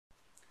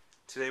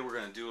Today we're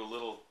going to do a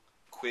little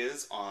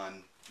quiz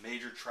on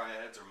major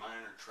triads or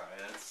minor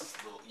triads,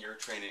 a little ear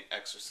training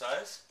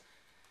exercise.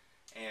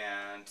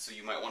 And so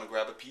you might want to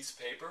grab a piece of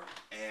paper,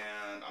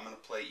 and I'm going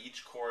to play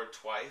each chord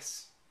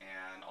twice,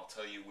 and I'll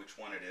tell you which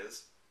one it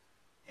is,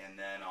 and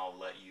then I'll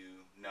let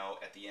you know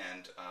at the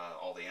end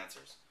all the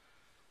answers.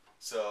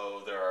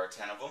 So there are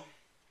 10 of them,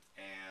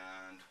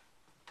 and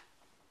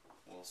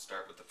we'll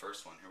start with the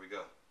first one. Here we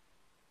go.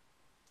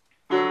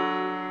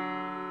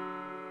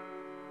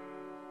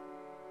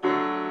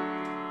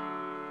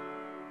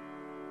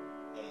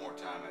 One more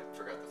time, I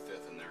forgot the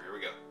fifth in there. Here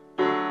we go.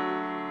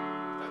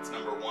 That's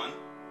number 1.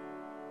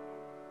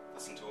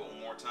 Listen to it one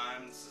more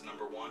time. This is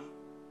number 1.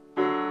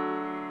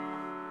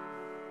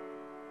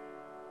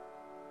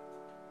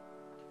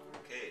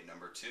 Okay,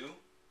 number 2.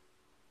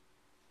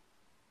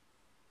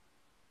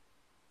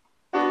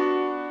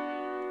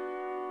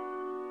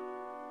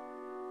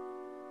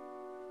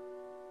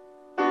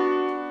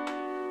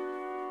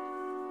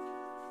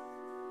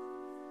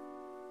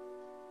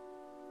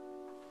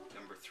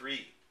 Number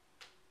 3.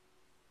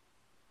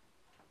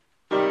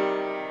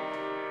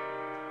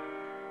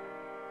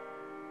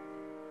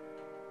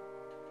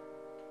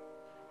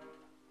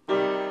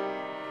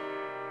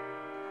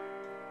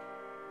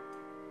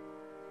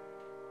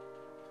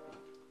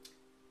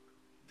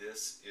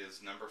 This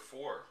is number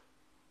 4.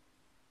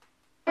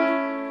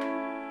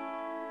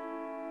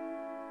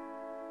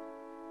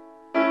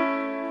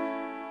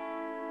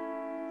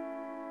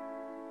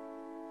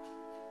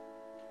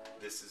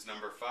 This is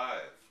number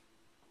 5.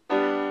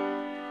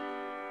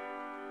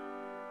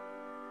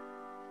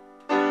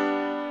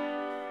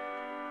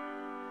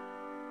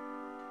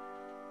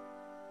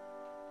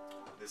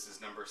 This is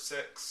number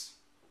 6.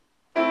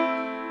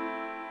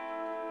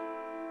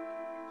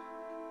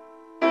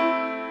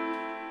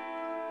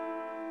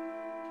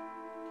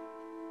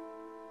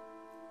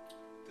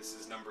 This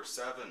is number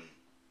 7.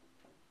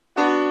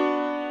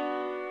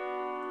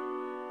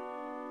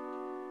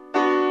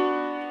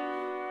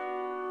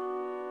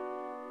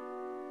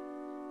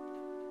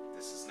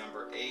 This is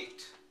number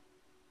 8.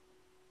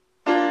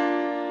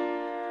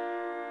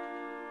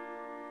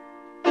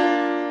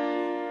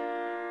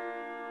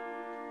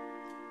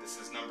 This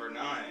is number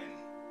 9.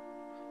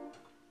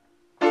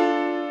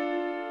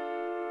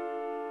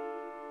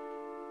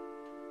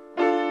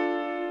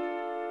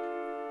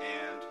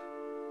 And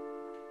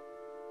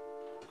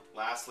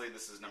lastly,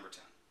 this is number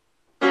 10.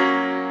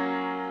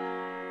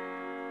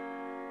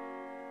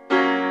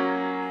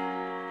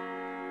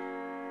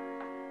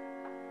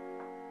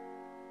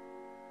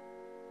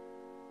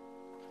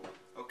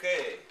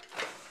 Okay,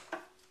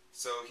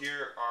 so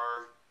here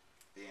are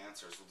the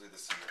answers. We'll do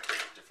this in a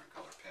different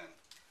color pen.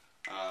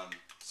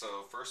 So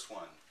first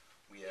one,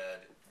 we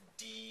had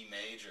D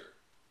major.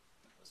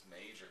 That was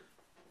major.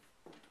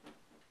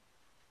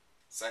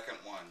 Second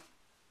one,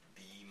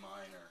 B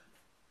minor.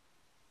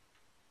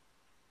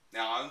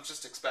 Now I'm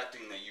just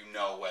expecting that you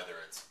know whether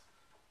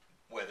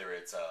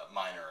it's a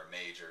minor or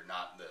major,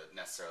 not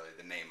necessarily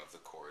the name of the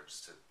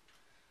chords.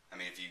 I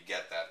mean, if you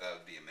get that, that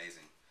would be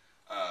amazing.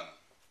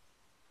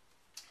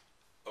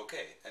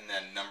 Okay, and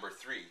then number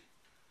 3,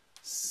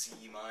 C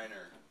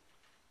minor.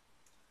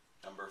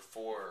 Number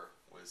 4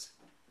 was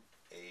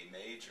A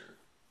major.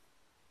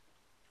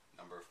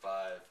 Number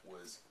 5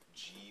 was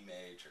G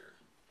major.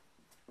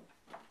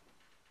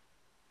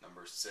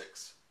 Number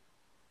 6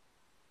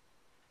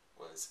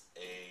 was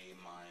A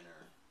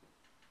minor.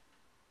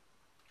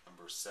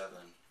 Number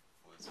 7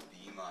 was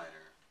B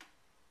minor.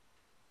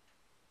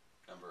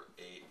 Number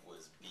 8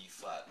 was B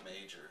flat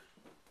major.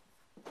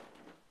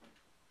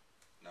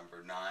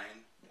 Number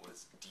 9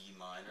 was D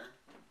minor.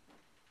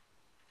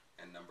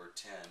 And number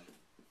 10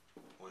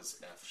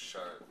 was F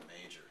sharp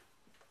major.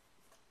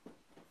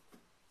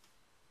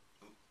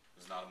 Oop, it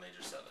was not a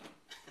major 7.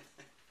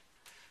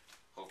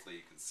 Hopefully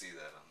you can see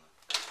that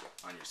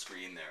on your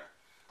screen there.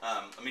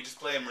 Let me just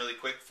play them really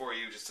quick for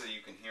you, just so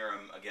you can hear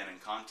them again in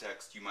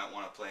context. You might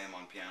want to play them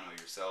on piano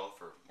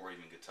yourself, or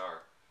even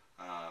guitar.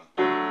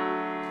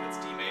 That's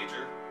D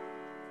major,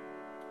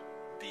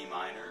 B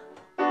minor,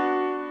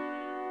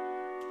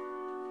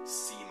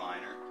 C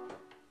minor,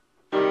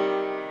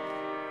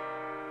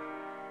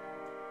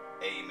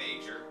 A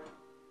major,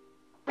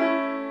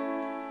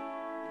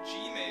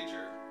 G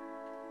major,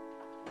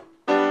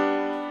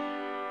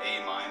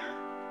 A minor,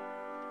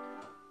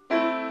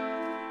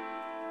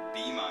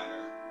 B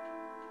minor,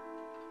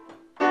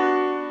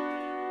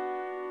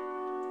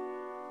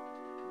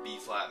 B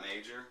flat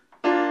major,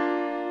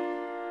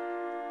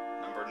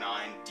 number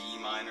 9 D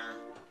minor,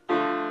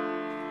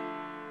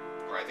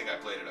 or I think I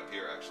played it up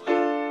here actually,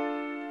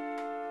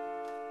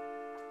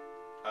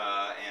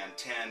 and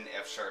 10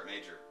 F sharp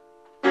major.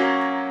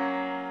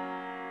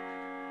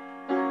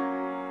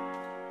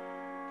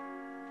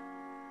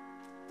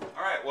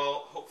 Alright,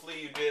 well,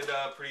 hopefully you did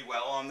pretty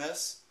well on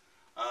this.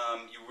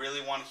 You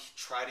really want to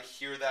try to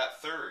hear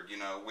that third, you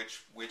know,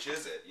 which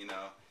is it, you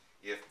know,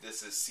 if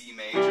this is C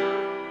major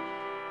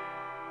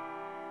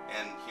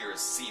and here is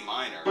C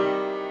minor,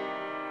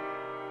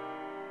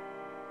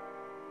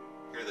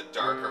 hear the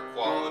darker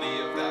quality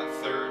of that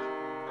third,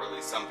 or at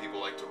least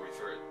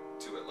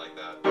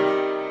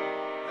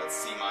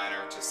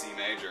to C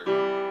major.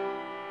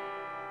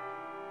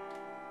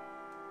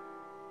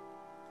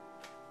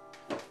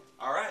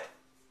 Alright,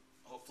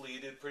 hopefully you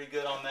did pretty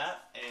good on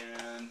that,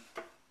 and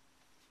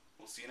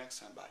we'll see you next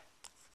time. Bye.